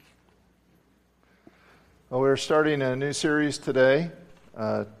Well, we're starting a new series today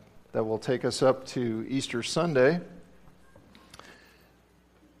that will take us up to Easter Sunday.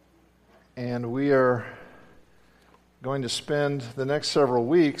 And we are going to spend the next several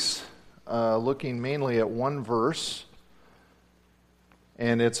weeks looking mainly at one verse.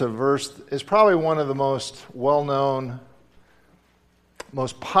 And it's a verse, it's probably one of the most well-known,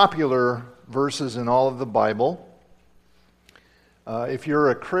 most popular verses in all of the Bible. If you're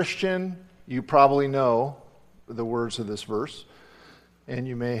a Christian, you probably know the words of this verse, and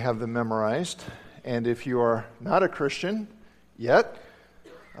you may have them memorized. And if you are not a Christian yet,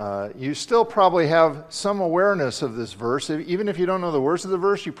 you still probably have some awareness of this verse. Even if you don't know the words of the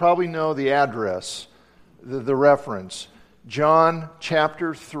verse, you probably know the address, the reference. John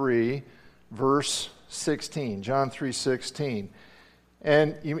chapter 3, verse 16. John 3:16.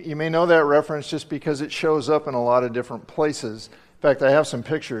 And you may know that reference just because it shows up in a lot of different places. In fact, I have some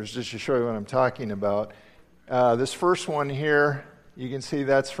pictures just to show you what I'm talking about. This first one here, you can see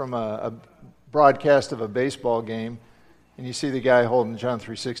that's from a broadcast of a baseball game. And you see the guy holding John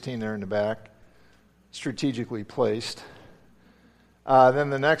 3:16 there in the back, strategically placed. Then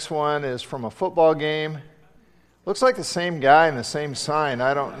the next one is from a football game. Looks like the same guy and the same sign.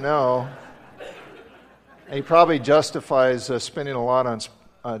 I don't know. He probably justifies spending a lot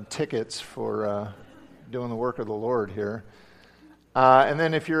on tickets for doing the work of the Lord here. And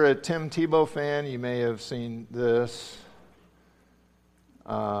then if you're a Tim Tebow fan, you may have seen this.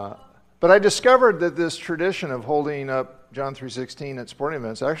 But I discovered that this tradition of holding up John 3:16 at sporting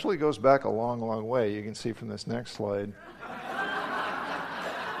events actually goes back a long, long way. You can see from this next slide.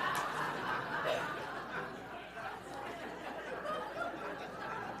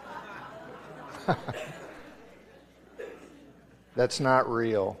 That's not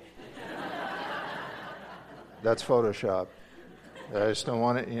real. That's Photoshop. I just don't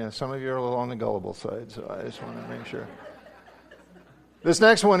want it, some of you are a little on the gullible side, so I just want to make sure. This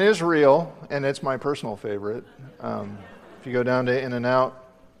next one is real, and it's my personal favorite. If you go down to In-N-Out,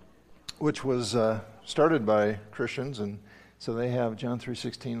 which was started by Christians, and so they have John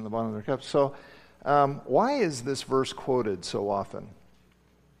 3:16 on the bottom of their cups. So why is this verse quoted so often?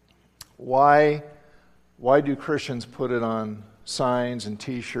 Why do Christians put it on signs and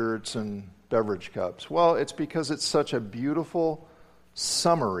T-shirts and beverage cups? Well, it's because it's such a beautiful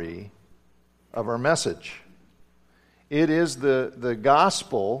summary of our message. It is the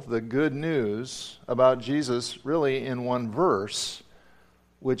gospel, the good news about Jesus, really in one verse,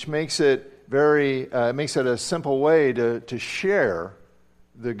 which makes it a simple way to share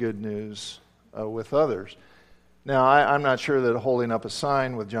the good news with others. Now, I'm not sure that holding up a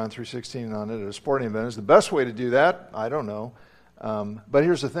sign with John 3:16 on it at a sporting event is the best way to do that. I don't know. But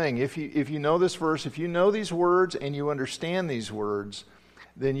here's the thing. If you know this verse, if you know these words and you understand these words,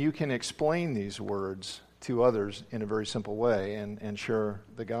 then you can explain these words to others in a very simple way and share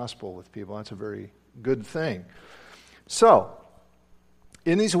the gospel with people. That's a very good thing. So,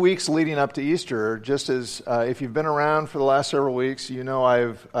 in these weeks leading up to Easter, just as if you've been around for the last several weeks, you know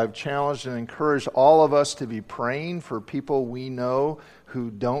I've challenged and encouraged all of us to be praying for people we know who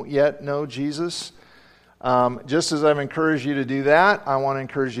don't yet know Jesus. Just as I've encouraged you to do that, I want to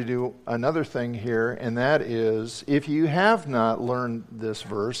encourage you to do another thing here, and that is, if you have not learned this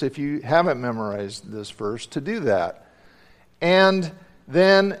verse, if you haven't memorized this verse, to do that. And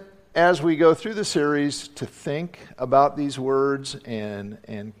then, as we go through the series, to think about these words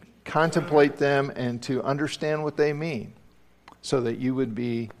and contemplate them and to understand what they mean, so that you would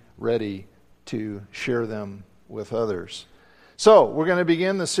be ready to share them with others. So, we're going to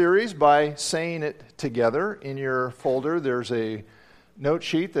begin the series by saying it together. In your folder, there's a note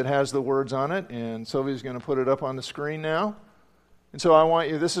sheet that has the words on it, and Sylvia's going to put it up on the screen now. And so I want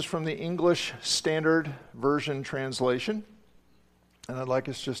you, this is from the English Standard Version translation, and I'd like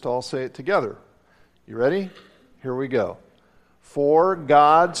us just to all say it together. You ready? Here we go. For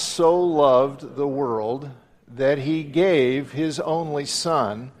God so loved the world that he gave his only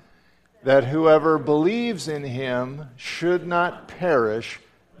Son, that whoever believes in him should not perish,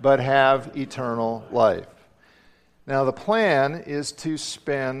 but have eternal life. Now, the plan is to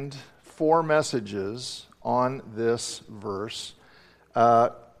spend 4 messages on this verse,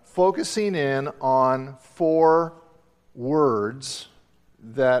 focusing in on 4 words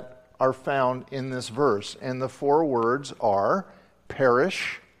that are found in this verse. And the 4 words are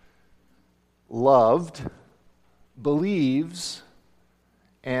perish, loved, believes,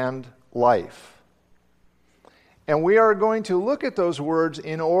 and life. And we are going to look at those words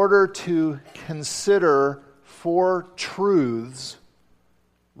in order to consider 4 truths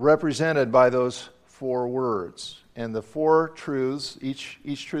represented by those 4 words. And the 4 truths,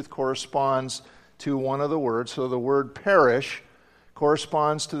 each truth corresponds to one of the words. So the word perish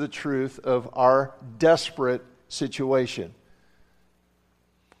corresponds to the truth of our desperate situation.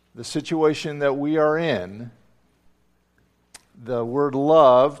 The situation that we are in, the word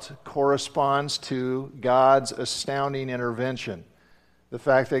loved corresponds to God's astounding intervention. The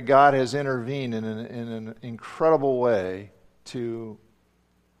fact that God has intervened in an incredible way to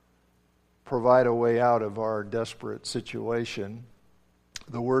provide a way out of our desperate situation.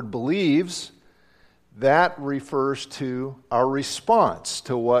 The word believes, that refers to our response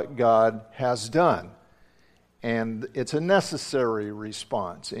to what God has done. And it's a necessary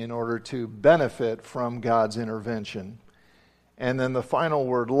response in order to benefit from God's intervention. And then the final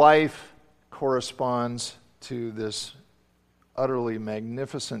word, life, corresponds to this utterly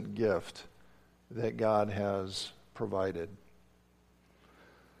magnificent gift that God has provided.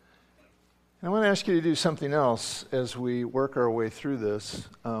 And I want to ask you to do something else as we work our way through this.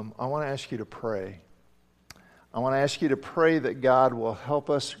 I want to ask you to pray. I want to ask you to pray that God will help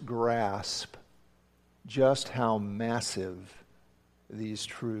us grasp just how massive these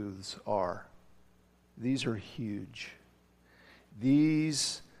truths are. These are huge.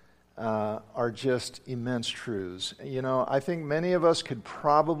 These are just immense truths. You know, I think many of us could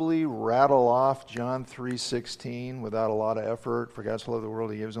probably rattle off John 3:16 without a lot of effort. For God so loved the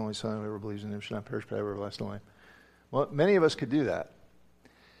world, He gave His only Son, whoever believes in Him shall not perish but have everlasting life. Well, many of us could do that.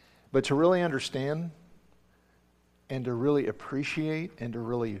 But to really understand and to really appreciate and to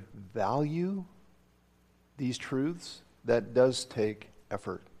really value these truths, that does take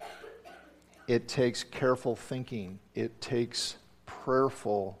effort. It takes careful thinking. It takes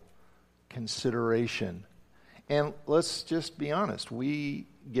prayerful consideration. And let's just be honest. We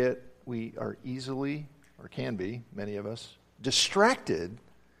are easily, or can be, many of us, distracted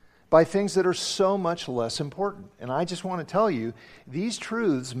by things that are so much less important. And I just want to tell you, these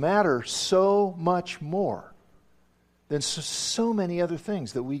truths matter so much more than so many other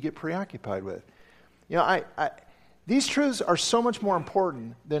things that we get preoccupied with. You know, these truths are so much more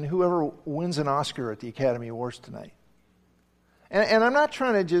important than whoever wins an Oscar at the Academy Awards tonight. And I'm not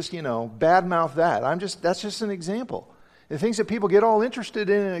trying to just, badmouth that. That's just an example. The things that people get all interested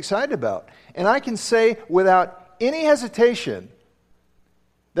in and excited about. And I can say without any hesitation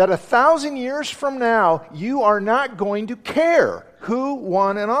that 1,000 years from now, you are not going to care who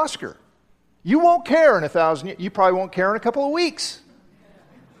won an Oscar. You won't care in 1,000 years. You probably won't care in a couple of weeks.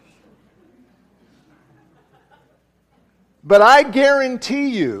 But I guarantee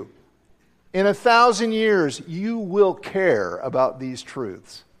you, in 1,000 years, you will care about these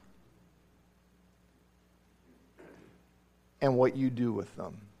truths and what you do with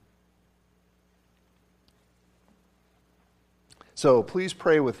them. So please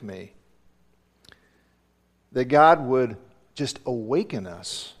pray with me that God would just awaken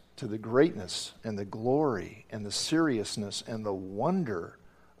us to the greatness and the glory and the seriousness and the wonder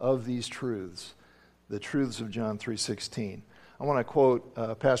of these truths, the truths of John 3:16. I want to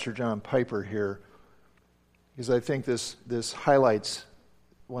quote Pastor John Piper here because I think this highlights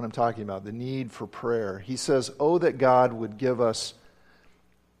what I'm talking about, the need for prayer. He says, "Oh, that God would give us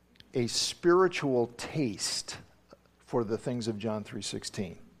a spiritual taste for the things of John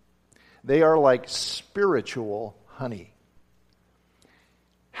 3:16. They are like spiritual honey."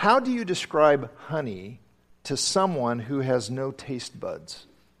 How do you describe honey to someone who has no taste buds?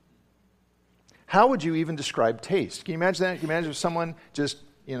 How would you even describe taste? Can you imagine that? Can you imagine if someone just,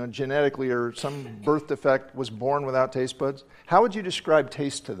 genetically or some birth defect was born without taste buds? How would you describe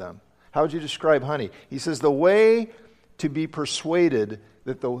taste to them? How would you describe honey? He says the way to be persuaded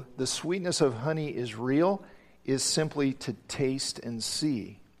that the sweetness of honey is real is simply to taste and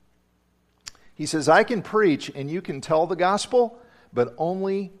see. He says, I can preach and you can tell the gospel, but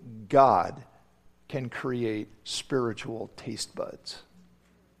only God can create spiritual taste buds.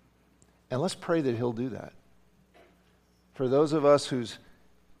 And let's pray that He'll do that. For those of us whose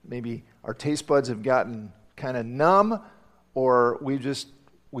maybe our taste buds have gotten kind of numb, or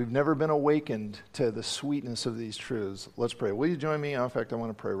we've never been awakened to the sweetness of these truths, let's pray. Will you join me? In fact, I want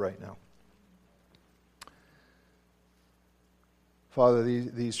to pray right now. Father,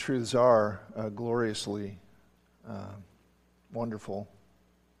 these truths are gloriously wonderful.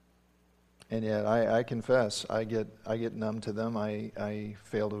 And yet, I confess, I get numb to them. I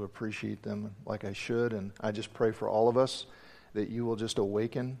fail to appreciate them like I should. And I just pray for all of us that you will just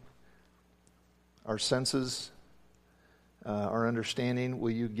awaken our senses, our understanding.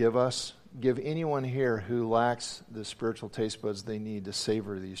 Will you give anyone here who lacks the spiritual taste buds they need to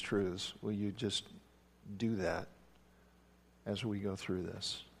savor these truths? Will you just do that as we go through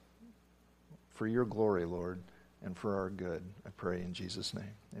this? For your glory, Lord, and for our good, I pray in Jesus'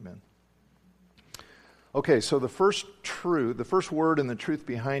 name. Amen. Okay, so the first word and the truth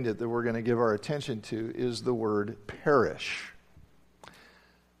behind it that we're going to give our attention to is the word perish.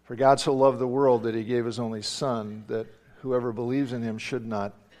 For God so loved the world that he gave his only Son, that whoever believes in him should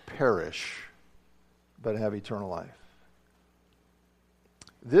not perish, but have eternal life.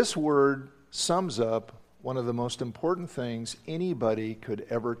 This word sums up one of the most important things anybody could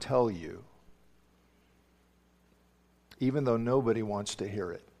ever tell you, even though nobody wants to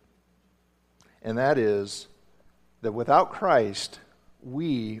hear it. And that is that without Christ,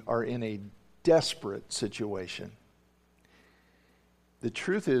 we are in a desperate situation. The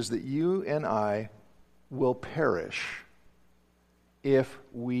truth is that you and I will perish if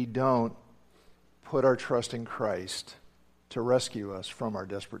we don't put our trust in Christ to rescue us from our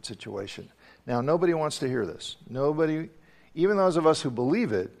desperate situation. Now, nobody wants to hear this. Nobody, even those of us who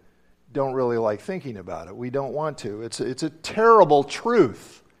believe it, don't really like thinking about it. We don't want to. It's a terrible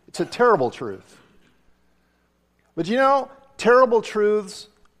truth. It's a terrible truth. But you know, terrible truths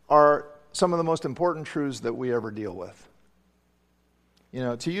are some of the most important truths that we ever deal with. You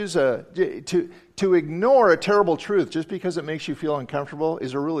know, to ignore a terrible truth just because it makes you feel uncomfortable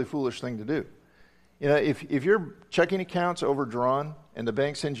is a really foolish thing to do. You know, if your checking account's overdrawn and the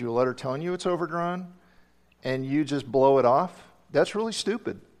bank sends you a letter telling you it's overdrawn and you just blow it off, that's really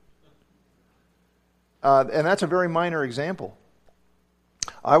stupid. And that's a very minor example.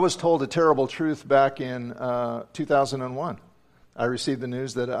 I was told a terrible truth back in 2001. I received the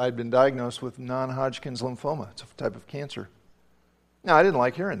news that I'd been diagnosed with non-Hodgkin's lymphoma. It's a type of cancer. Now, I didn't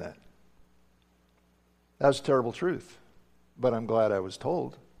like hearing that. That was a terrible truth. But I'm glad I was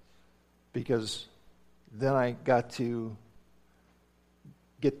told, because then I got to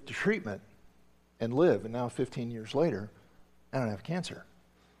get the treatment and live. And now 15 years later, I don't have cancer.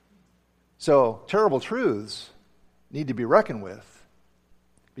 So terrible truths need to be reckoned with,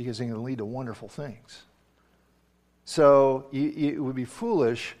 because they can lead to wonderful things. So it would be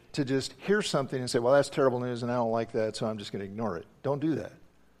foolish to just hear something and say, well, that's terrible news and I don't like that, so I'm just going to ignore it. Don't do that.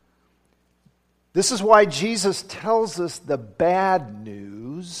 This is why Jesus tells us the bad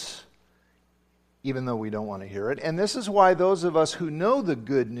news, even though we don't want to hear it. And this is why those of us who know the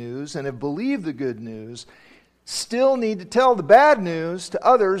good news and have believed the good news still need to tell the bad news to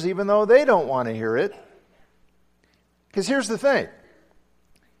others, even though they don't want to hear it. Because here's the thing.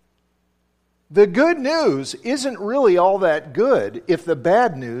 The good news isn't really all that good if the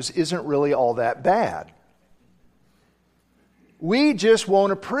bad news isn't really all that bad. We just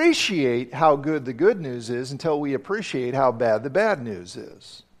won't appreciate how good the good news is until we appreciate how bad the bad news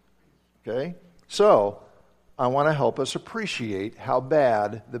is. Okay? So, I want to help us appreciate how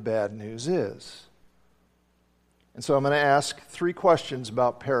bad the bad news is. And so I'm going to ask 3 questions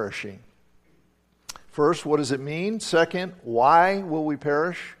about perishing. First, what does it mean? Second, why will we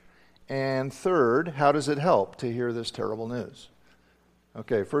perish? And third, how does it help to hear this terrible news?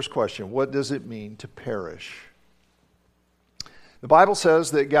 Okay, first question, what does it mean to perish? The Bible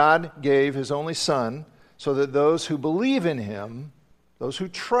says that God gave his only Son so that those who believe in him, those who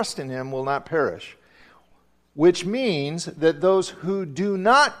trust in him, will not perish. Which means that those who do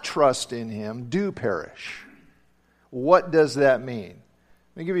not trust in him do perish. What does that mean?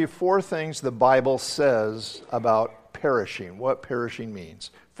 Let me give you 4 things the Bible says about perishing, what perishing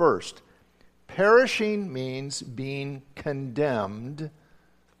means. First, perishing means being condemned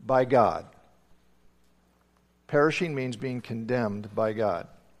by God. Perishing means being condemned by God.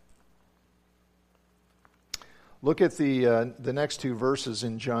 Look at the next 2 verses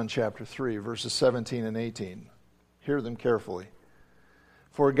in John chapter 3, verses 17 and 18. Hear them carefully.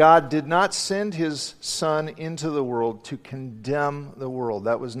 For God did not send his Son into the world to condemn the world.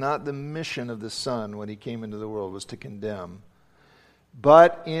 That was not the mission of the Son when he came into the world, was to condemn.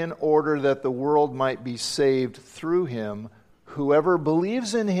 But in order that the world might be saved through him, whoever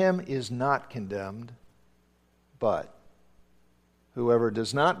believes in him is not condemned, but whoever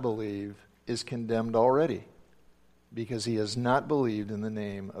does not believe is condemned already, because he has not believed in the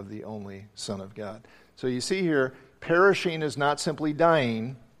name of the only Son of God. So you see here, perishing is not simply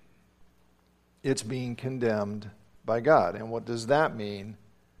dying, it's being condemned by God. And what does that mean?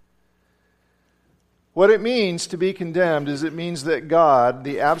 What it means to be condemned is it means that God,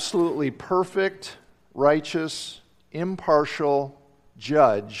 the absolutely perfect, righteous, impartial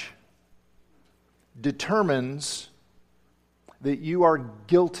judge, determines that you are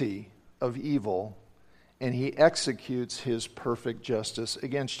guilty of evil, and he executes his perfect justice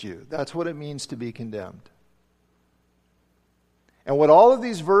against you. That's what it means to be condemned. And what all of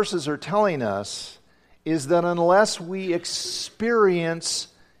these verses are telling us is that unless we experience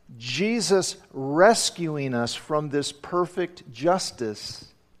Jesus rescuing us from this perfect justice,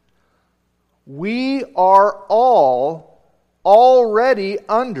 We are all already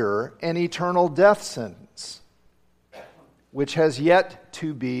under an eternal death sentence, which has yet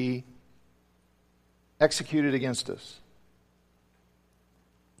to be executed against us.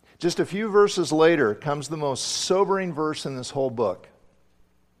 Just a few verses later comes the most sobering verse in this whole book.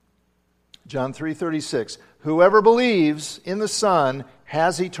 John 3:36. Whoever believes in the Son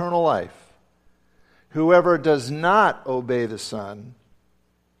has eternal life. Whoever does not obey the Son,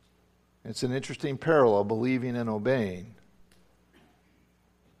 it's an interesting parallel, believing and obeying.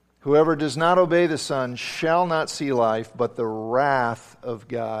 Whoever does not obey the Son shall not see life, but the wrath of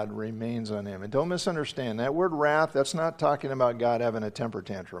God remains on him. And don't misunderstand, that word wrath, that's not talking about God having a temper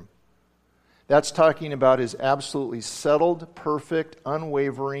tantrum. That's talking about his absolutely settled, perfect,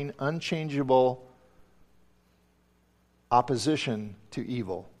 unwavering, unchangeable opposition to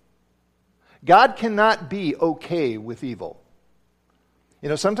evil. God cannot be okay with evil. You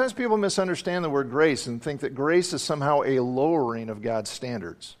know, sometimes people misunderstand the word grace and think that grace is somehow a lowering of God's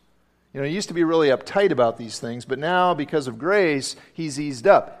standards. You know, he used to be really uptight about these things, but now, because of grace, he's eased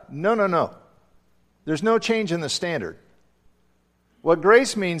up. No. There's no change in the standard. What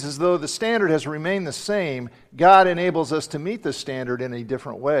grace means is, though the standard has remained the same, God enables us to meet the standard in a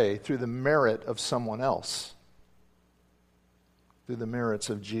different way through the merit of someone else, through the merits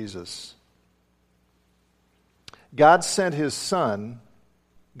of Jesus. God sent his Son,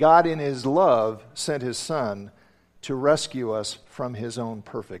 God in his love sent his Son to rescue us from his own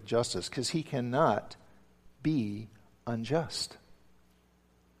perfect justice, because he cannot be unjust.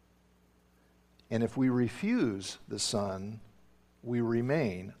 And if we refuse the Son, we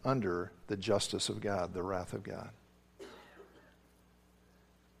remain under the justice of God, the wrath of God.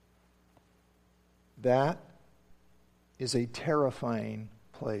 That is a terrifying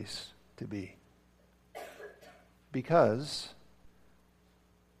place to be. Because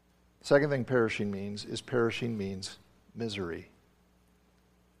the second thing perishing means misery.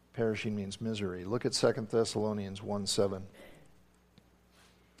 Perishing means misery. Look at 2 Thessalonians 1:7.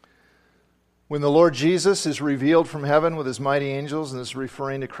 When the Lord Jesus is revealed from heaven with his mighty angels, and this is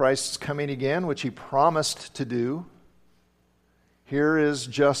referring to Christ's coming again, which he promised to do, here is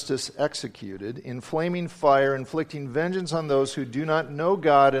justice executed in flaming fire, inflicting vengeance on those who do not know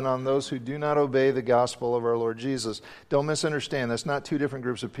God and on those who do not obey the gospel of our Lord Jesus. Don't misunderstand, that's not two different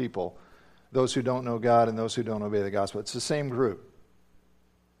groups of people. Those who don't know God and those who don't obey the gospel. It's the same group.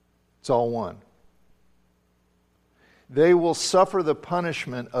 It's all one. They will suffer the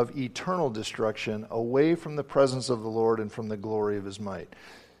punishment of eternal destruction away from the presence of the Lord and from the glory of his might.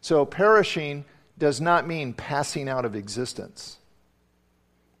 So perishing does not mean passing out of existence.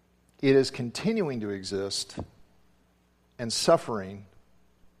 It is continuing to exist and suffering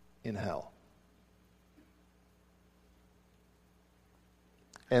in hell.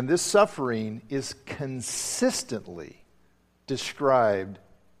 And this suffering is consistently described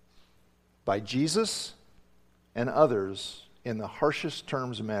by Jesus and others in the harshest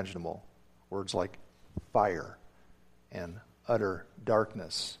terms imaginable. Words like fire and utter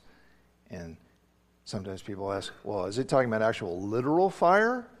darkness. And sometimes people ask, well, is it talking about actual literal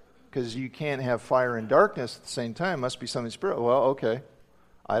fire? Because you can't have fire and darkness at the same time. It must be something spiritual. Well, okay.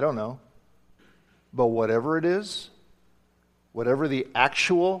 I don't know. But whatever it is, whatever the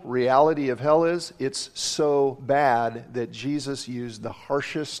actual reality of hell is, it's so bad that Jesus used the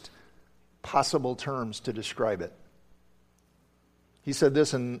harshest possible terms to describe it. He said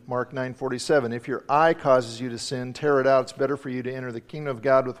this in Mark 9:47, if your eye causes you to sin, tear it out. It's better for you to enter the kingdom of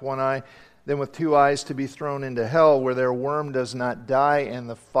God with one eye than with two eyes to be thrown into hell, where their worm does not die and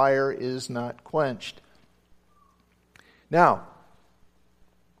the fire is not quenched. Now,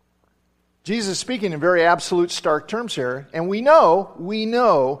 Jesus is speaking in very absolute, stark terms here, and we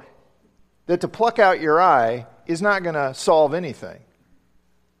know that to pluck out your eye is not going to solve anything.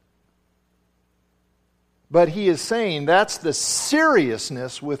 But he is saying that's the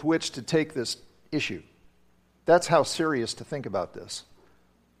seriousness with which to take this issue. That's how serious to think about this.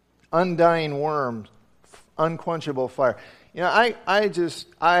 Undying worms, unquenchable fire. You know,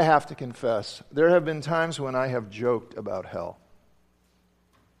 I have to confess, there have been times when I have joked about hell.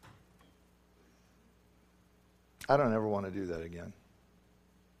 I don't ever want to do that again.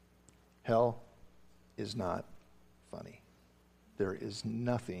 Hell is not funny. There is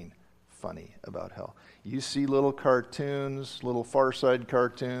nothing funny about hell. You see little cartoons, little Far Side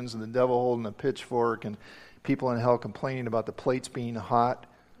cartoons, and the devil holding a pitchfork, and people in hell complaining about the plates being hot.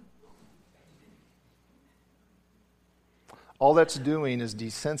 All that's doing is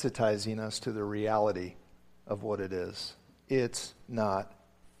desensitizing us to the reality of what it is. It's not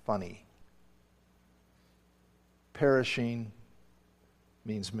funny. Perishing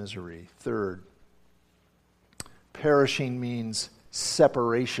means misery. Third, perishing means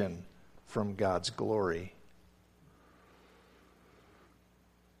separation from God's glory.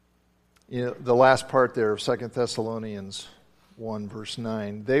 You know, the last part there of 2 Thessalonians 1 verse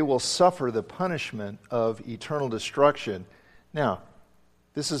 9, they will suffer the punishment of eternal destruction. Now,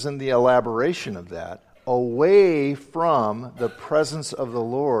 this is in the elaboration of that, away from the presence of the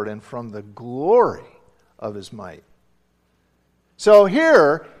Lord and from the glory of His might. So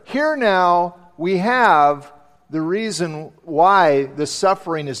here now we have the reason why the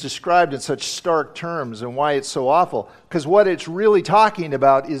suffering is described in such stark terms and why it's so awful. Because what it's really talking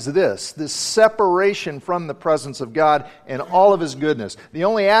about is this separation from the presence of God and all of His goodness. The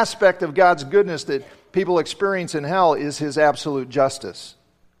only aspect of God's goodness that people experience in hell is His absolute justice.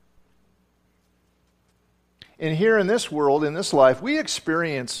 And here in this world, in this life, we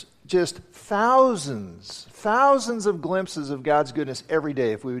experience just thousands of glimpses of God's goodness every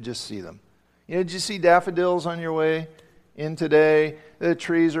day if we would just see them. You know, did you see daffodils on your way in today? The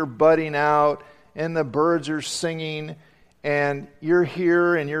trees are budding out and the birds are singing and you're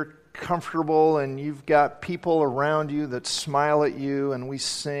here and you're comfortable and you've got people around you that smile at you and we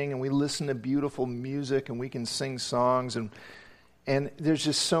sing and we listen to beautiful music and we can sing songs and there's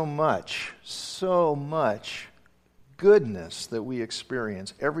just so much goodness that we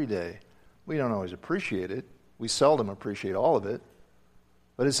experience every day. We don't always appreciate it. We seldom appreciate all of it.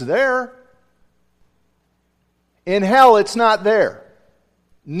 But it's there. In hell, it's not there.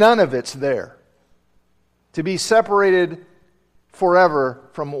 None of it's there. To be separated forever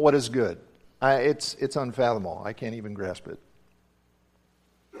from what is good. It's unfathomable. I can't even grasp it.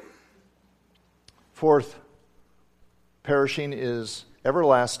 Fourth, perishing is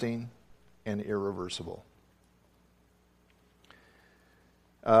everlasting and irreversible.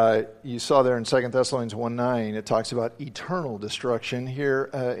 You saw there in 2 Thessalonians 1:9, it talks about eternal destruction. Here,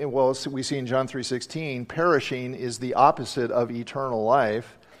 we see in John 3:16, perishing is the opposite of eternal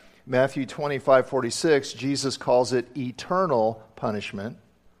life. Matthew 25:46, Jesus calls it eternal punishment.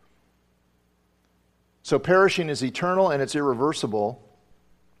 So perishing is eternal and it's irreversible.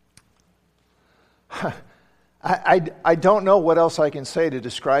 I don't know what else I can say to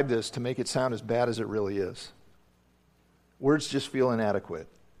describe this to make it sound as bad as it really is. Words just feel inadequate.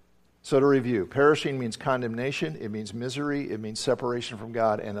 So to review, perishing means condemnation, it means misery, it means separation from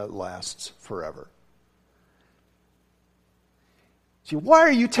God, and it lasts forever. See, why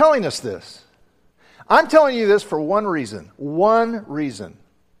are you telling us this? I'm telling you this for one reason.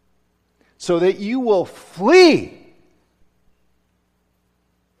 So that you will flee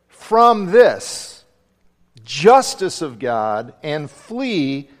from this justice of God and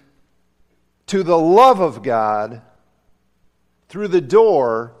flee to the love of God through the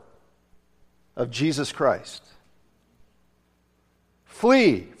door of Jesus Christ.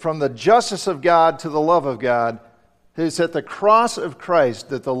 Flee from the justice of God to the love of God. It's at the cross of Christ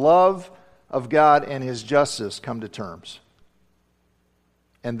that the love of God and His justice come to terms.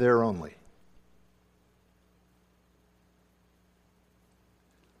 And there only.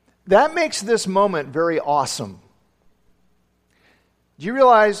 That makes this moment very awesome. Do you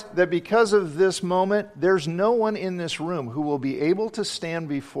realize that because of this moment, there's no one in this room who will be able to stand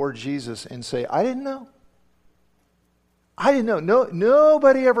before Jesus and say, I didn't know. I didn't know.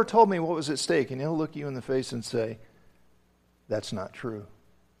 Nobody ever told me what was at stake. And He'll look you in the face and say, that's not true.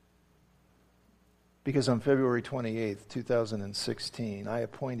 Because on February 28th, 2016, I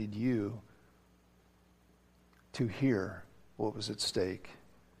appointed you to hear what was at stake,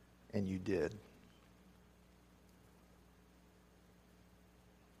 and you did.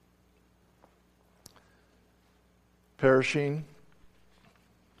 Perishing.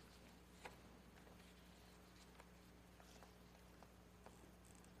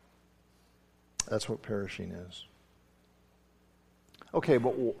 That's what perishing is. Okay,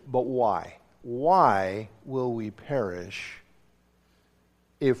 but why? Why will we perish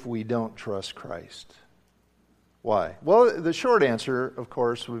if we don't trust Christ? Why? Well, the short answer, of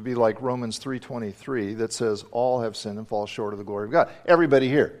course, would be like Romans 3:23 that says, all have sinned and fall short of the glory of God. Everybody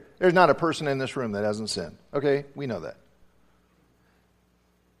here. There's not a person in this room that hasn't sinned. Okay? We know that.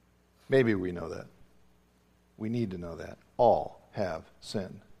 Maybe we know that. We need to know that. All have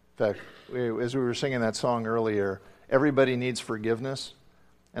sinned. In fact, as we were singing that song earlier, everybody needs forgiveness.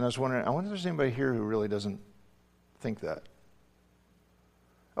 And I was wondering, I wonder if there's anybody here who really doesn't think that.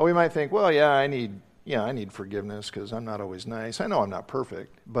 Oh, we might think, well, I need forgiveness because I'm not always nice. I know I'm not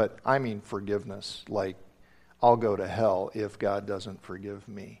perfect, but I mean forgiveness. Like, I'll go to hell if God doesn't forgive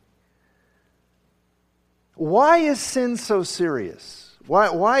me. Why is sin so serious?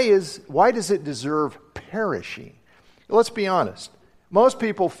 Why does it deserve perishing? Let's be honest. Most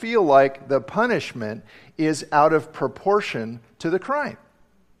people feel like the punishment is out of proportion to the crime.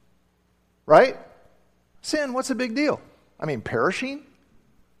 Right? Sin, what's the big deal? I mean, perishing?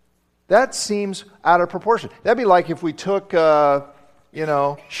 That seems out of proportion. That'd be like if we took,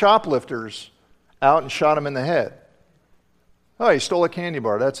 shoplifters out and shot them in the head. Oh, he stole a candy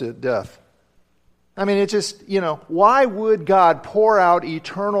bar. That's it, death. I mean, it just, why would God pour out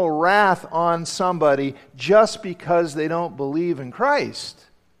eternal wrath on somebody just because they don't believe in Christ?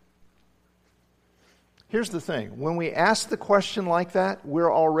 Here's the thing. When we ask the question like that,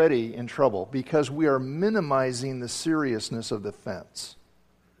 we're already in trouble because we are minimizing the seriousness of the offense.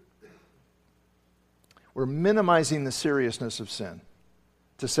 We're minimizing the seriousness of sin,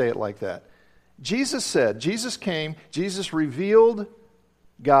 to say it like that. Jesus came, Jesus revealed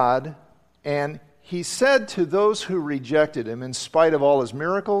God, and He said to those who rejected Him, in spite of all His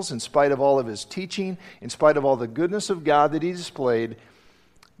miracles, in spite of all of His teaching, in spite of all the goodness of God that He displayed,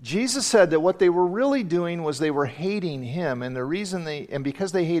 Jesus said that what they were really doing was they were hating Him, and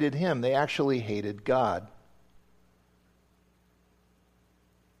because they hated Him, they actually hated God.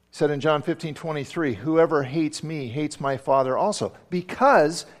 He said in John 15:23, whoever hates me hates my Father also.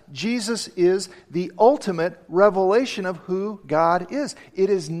 Because Jesus is the ultimate revelation of who God is. It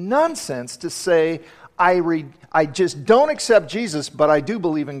is nonsense to say, I just don't accept Jesus, but I do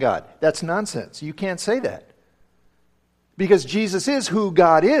believe in God. That's nonsense. You can't say that. Because Jesus is who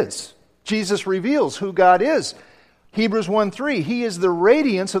God is. Jesus reveals who God is. Hebrews 1:3, He is the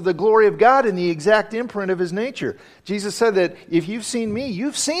radiance of the glory of God and the exact imprint of His nature. Jesus said that if you've seen me,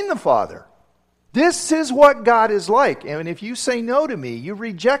 you've seen the Father. This is what God is like. And if you say no to me, you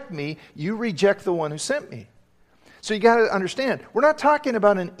reject the one who sent me. So you got to understand, we're not talking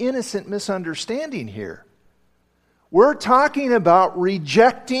about an innocent misunderstanding here. We're talking about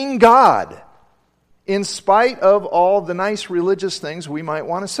rejecting God in spite of all the nice religious things we might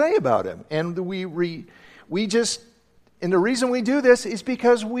want to say about Him. And and the reason we do this is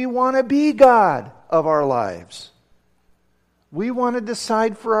because we want to be God of our lives. We want to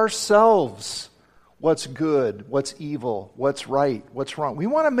decide for ourselves what's good, what's evil, what's right, what's wrong. We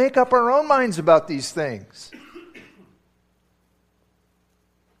want to make up our own minds about these things.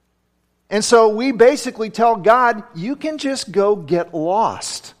 And so we basically tell God, you can just go get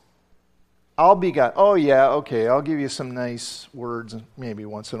lost. I'll be God. Oh yeah, okay, I'll give you some nice words maybe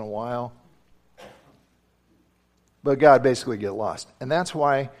once in a while. But God, basically get lost. And that's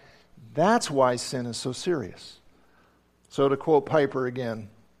why sin is so serious. So to quote Piper again,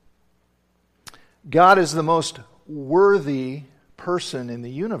 God is the most worthy person in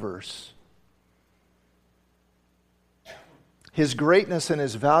the universe. His greatness and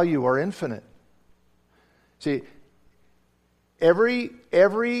His value are infinite. See, every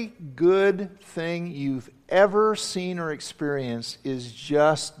good thing you've ever seen or experienced is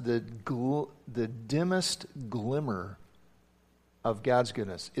just the dimmest glimmer of God's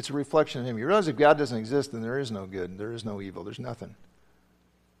goodness. It's a reflection of Him. You realize if God doesn't exist, then there is no good, there is no evil, there's nothing.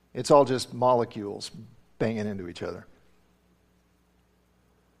 It's all just molecules banging into each other.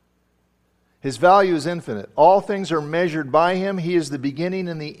 His value is infinite. All things are measured by Him. He is the beginning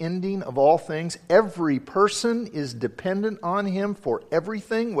and the ending of all things. Every person is dependent on Him for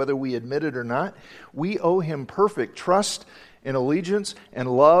everything, whether we admit it or not. We owe Him perfect trust and allegiance and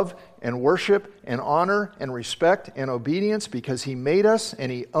love and worship and honor and respect and obedience because He made us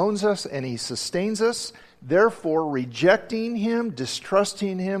and He owns us and He sustains us. Therefore, rejecting Him,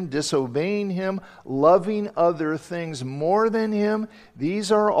 distrusting Him, disobeying Him, loving other things more than Him,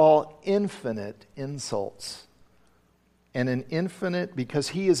 these are all infinite insults. And because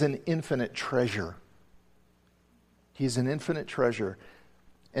He is an infinite treasure. He is an infinite treasure.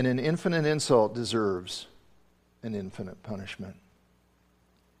 And an infinite insult deserves an infinite punishment.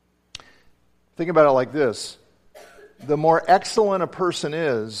 Think about it like this. The more excellent a person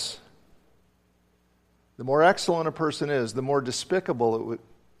is, the more despicable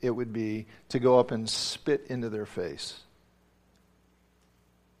it would be to go up and spit into their face.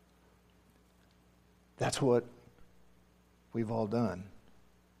 That's what we've all done.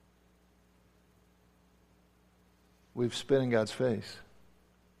 We've spit in God's face.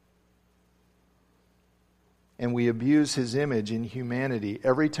 And we abuse His image in humanity.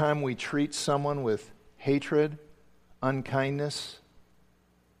 Every time we treat someone with hatred, unkindness,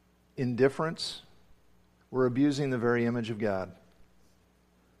 indifference, we're abusing the very image of God.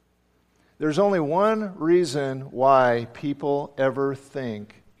 There's only one reason why people ever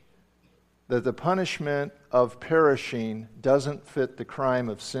think that the punishment of perishing doesn't fit the crime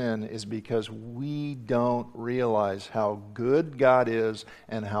of sin is because we don't realize how good God is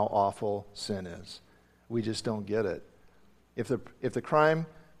and how awful sin is. We just don't get it. If the crime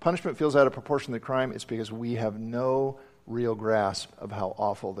punishment feels out of proportion to the crime, it's because we have no real grasp of how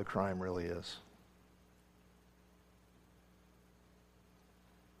awful the crime really is.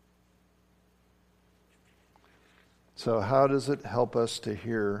 So how does it help us to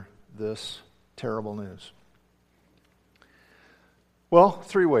hear this terrible news? Well,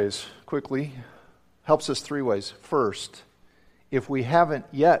 3 ways, quickly. Helps us 3 ways. First, if we haven't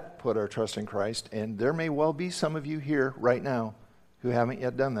yet put our trust in Christ, and there may well be some of you here right now who haven't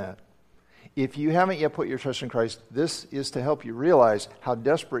yet done that. If you haven't yet put your trust in Christ, this is to help you realize how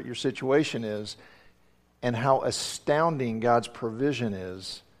desperate your situation is and how astounding God's provision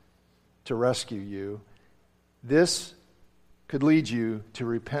is to rescue you. This could lead you to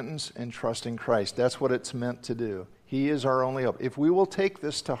repentance and trust in Christ. That's what it's meant to do. He is our only hope. If we will take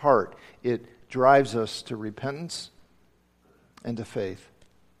this to heart, it drives us to repentance and to faith.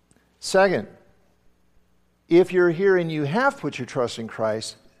 Second, if you're here and you have put your trust in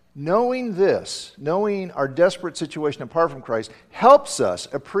Christ, knowing this, knowing our desperate situation apart from Christ, helps us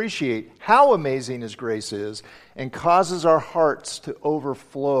appreciate how amazing His grace is and causes our hearts to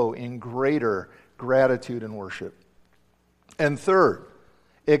overflow in greater gratitude and worship. And third,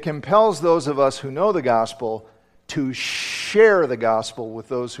 it compels those of us who know the gospel to share the gospel with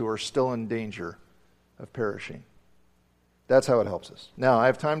those who are still in danger of perishing. That's how it helps us. Now, I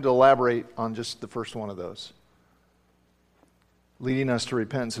have time to elaborate on just the first one of those, leading us to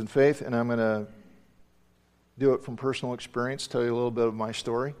repentance and faith, and I'm going to do it from personal experience, tell you a little bit of my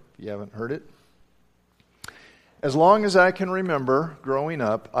story, if you haven't heard it. As long as I can remember growing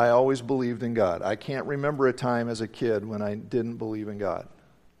up, I always believed in God. I can't remember a time as a kid when I didn't believe in God.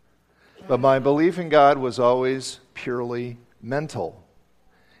 But my belief in God was always purely mental.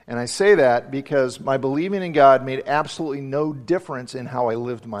 And I say that because my believing in God made absolutely no difference in how I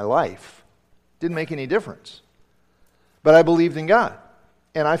lived my life. Didn't make any difference. But I believed in God.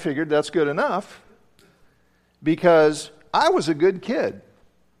 And I figured that's good enough because I was a good kid.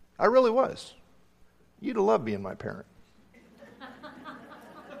 I really was. You'd have loved being my parent.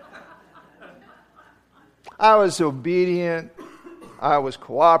 I was obedient. I was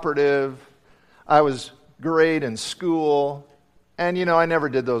cooperative. I was great in school. And, I never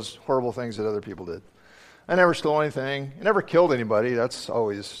did those horrible things that other people did. I never stole anything. I never killed anybody. That's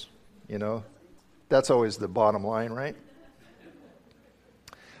always, that's always the bottom line, right?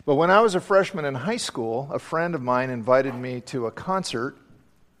 But when I was a freshman in high school, a friend of mine invited me to a concert.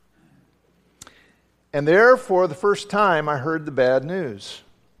 And there, for the first time, I heard the bad news.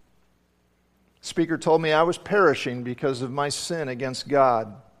 The speaker told me I was perishing because of my sin against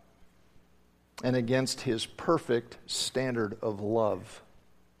God and against His perfect standard of love.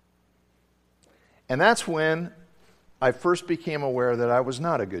 And that's when I first became aware that I was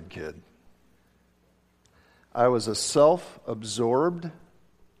not a good kid. I was a self-absorbed,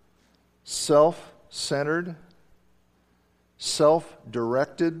 self-centered,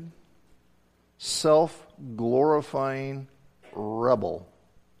 self-directed, self-glorifying rebel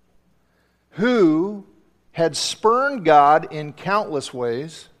who had spurned God in countless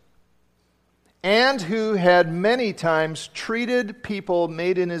ways and who had many times treated people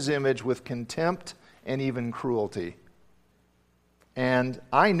made in His image with contempt and even cruelty. And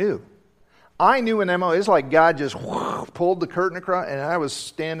I knew in MO, it's like God just pulled the curtain across and I was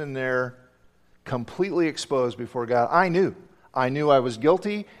standing there completely exposed before God. I knew I was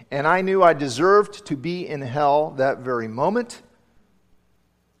guilty, and I knew I deserved to be in hell that very moment,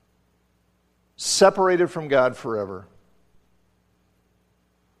 separated from God forever.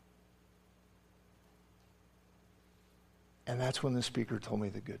 And that's when the speaker told me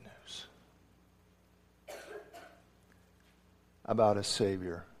the good news about a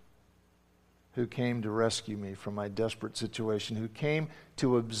Savior who came to rescue me from my desperate situation, who came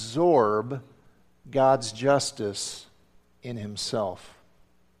to absorb God's justice in Himself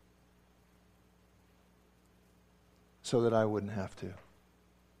so that I wouldn't have to.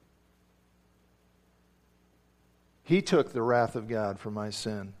 He took the wrath of God for my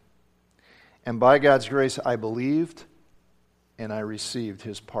sin. And by God's grace, I believed and I received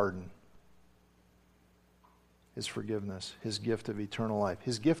His pardon, His forgiveness, His gift of eternal life,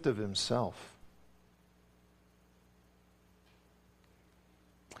 His gift of Himself.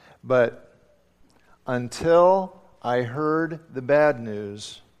 But until I heard the bad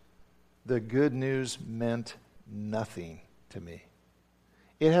news, the good news meant nothing to me.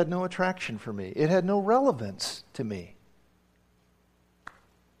 It had no attraction for me. It had no relevance to me.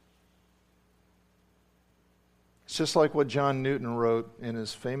 It's just like what John Newton wrote in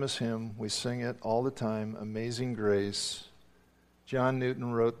his famous hymn. We sing it all the time, Amazing Grace. John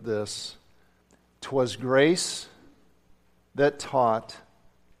Newton wrote this: "'Twas grace that taught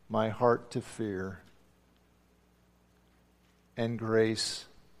my heart to fear, and grace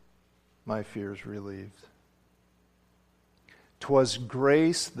my fears relieved. 'Twas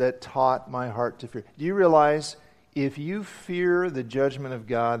grace that taught my heart to fear. Do you realize if you fear the judgment of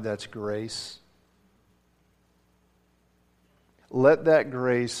God, that's grace? Let that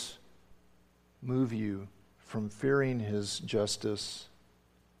grace move you from fearing His justice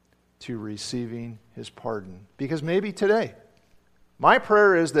to receiving His pardon. Because maybe today, my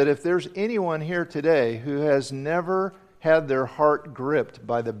prayer is that if there's anyone here today who has never had their heart gripped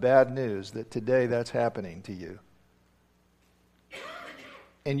by the bad news, that today that's happening to you.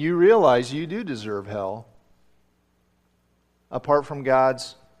 And you realize you do deserve hell apart from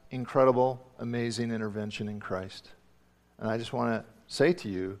God's incredible, amazing intervention in Christ. And I just want to say to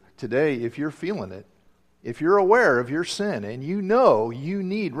you today, if you're feeling it, if you're aware of your sin and you know you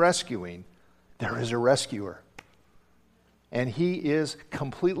need rescuing, there is a rescuer. And He is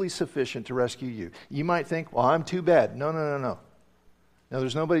completely sufficient to rescue you. You might think, well, I'm too bad. No. No,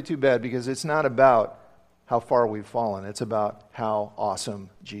 there's nobody too bad, because it's not about how far we've fallen. It's about how awesome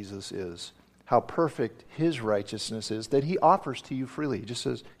Jesus is. How perfect His righteousness is that He offers to you freely. He just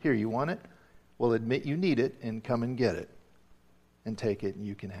says, here, you want it? Well, admit you need it and come and get it. And take it and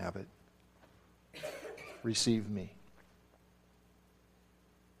you can have it. Receive me.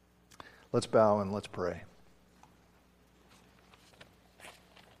 Let's bow and let's pray.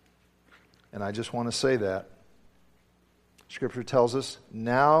 And I just want to say that. Scripture tells us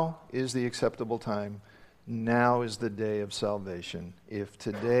now is the acceptable time. Now is the day of salvation. If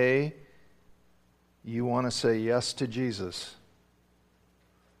today you want to say yes to Jesus,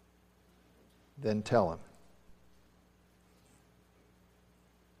 then tell Him.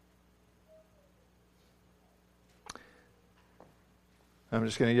 I'm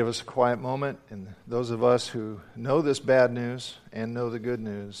just going to give us a quiet moment, and those of us who know this bad news and know the good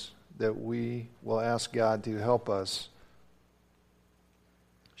news, that we will ask God to help us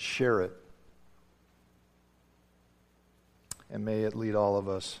share it. And may it lead all of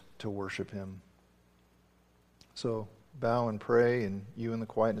us to worship Him. So bow and pray, and you in the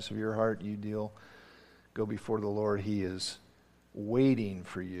quietness of your heart, go before the Lord. He is waiting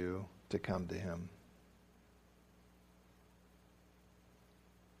for you to come to Him.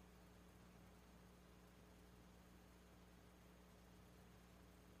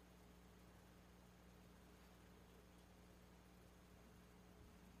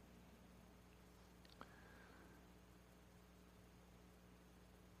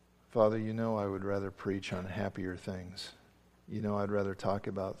 Father, you know I would rather preach on happier things. You know I'd rather talk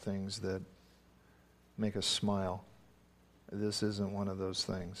about things that make us smile. This isn't one of those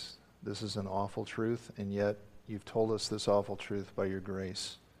things. This is an awful truth, and yet you've told us this awful truth by your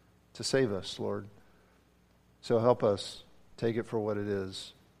grace to save us, Lord. So help us take it for what it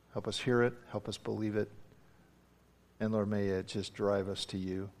is. Help us hear it. Help us believe it. And Lord, may it just drive us to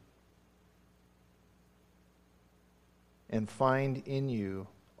you. And find in you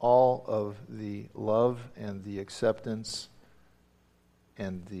all of the love and the acceptance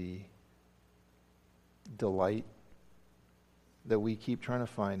and the delight that we keep trying to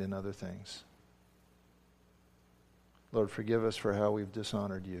find in other things. Lord, forgive us for how we've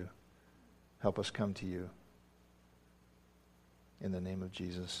dishonored you. Help us come to you. In the name of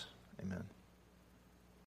Jesus, amen.